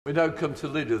We now come to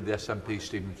the Leader of the SNP,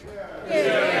 Stephen Flynn.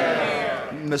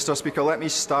 Mr Speaker, let me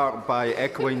start by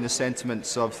echoing the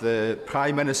sentiments of the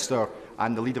Prime Minister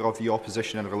and the Leader of the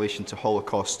Opposition in relation to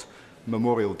Holocaust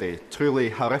Memorial Day.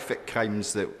 Truly horrific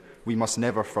crimes that we must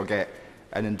never forget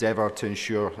and endeavour to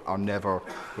ensure are never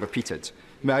repeated.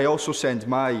 May I also send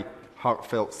my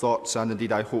heartfelt thoughts, and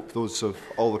indeed I hope those of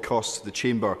all across the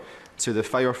Chamber, to the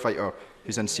firefighter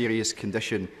who's in serious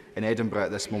condition in Edinburgh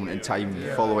at this moment in time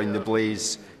following the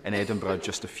blaze in Edinburgh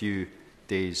just a few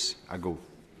days ago.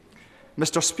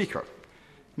 Mr Speaker,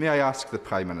 may I ask the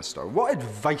Prime Minister, what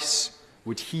advice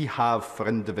would he have for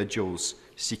individuals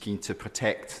seeking to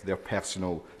protect their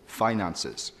personal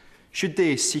finances? Should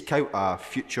they seek out a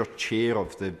future chair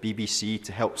of the BBC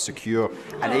to help secure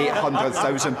an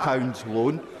 £800,000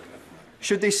 loan?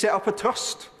 Should they set up a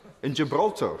trust in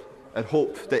Gibraltar and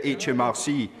hope that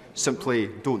HMRC simply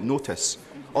don't notice?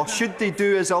 Or should they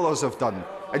do as others have done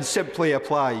and simply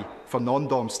apply for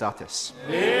non-dom status?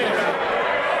 Prime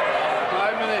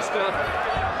Minister.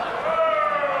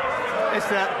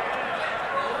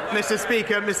 Mr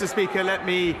Speaker, let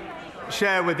me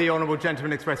share with the honourable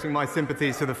gentleman expressing my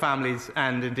sympathies to the families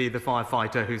and indeed the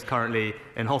firefighter who's currently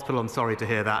in hospital. I'm sorry to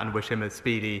hear that and wish him a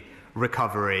speedy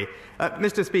recovery.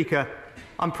 Mr Speaker,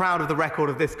 I'm proud of the record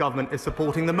of this government is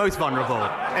supporting the most vulnerable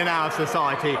in our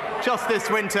society. Just this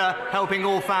winter, helping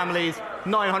all families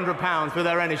 £900 with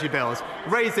their energy bills,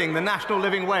 raising the national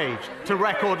living wage to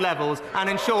record levels and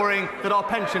ensuring that our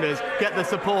pensioners get the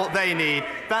support they need.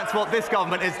 That's what this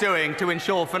government is doing to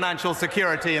ensure financial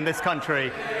security in this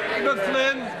country.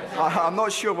 Flynn. I'm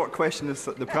not sure what question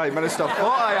the Prime Minister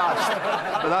thought I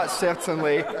asked, but that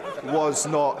certainly was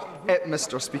not it,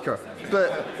 Mr Speaker.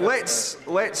 But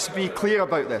let's be clear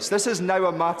about this. This is now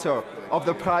a matter of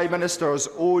the Prime Minister's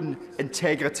own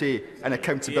integrity and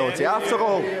accountability. After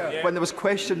all, when there was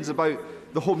questions about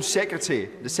the Home Secretary,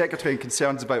 and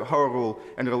concerns about her role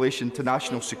in relation to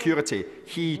national security,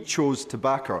 he chose to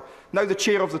back her. Now the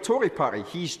chair of the Tory party,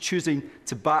 he's choosing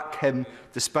to back him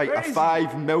despite a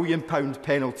 £5 million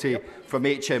penalty from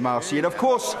HMRC. And of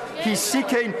course, he's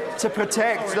seeking to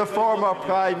protect the former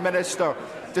Prime Minister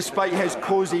despite his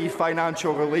cosy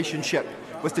financial relationship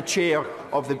with the chair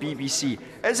of the BBC.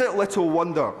 Is it little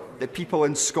wonder that people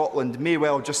in Scotland may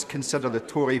well just consider the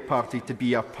Tory party to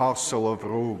be a parcel of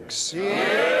rogues?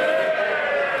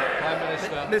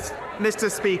 Mr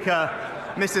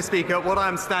Speaker, what I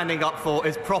am standing up for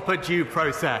is proper due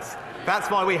process. That's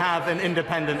why we have an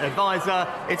independent adviser.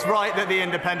 It's right that the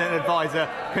independent adviser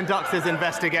conducts his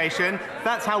investigation.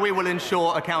 That's how we will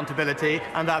ensure accountability,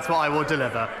 and that's what I will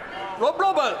deliver.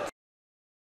 Roberts.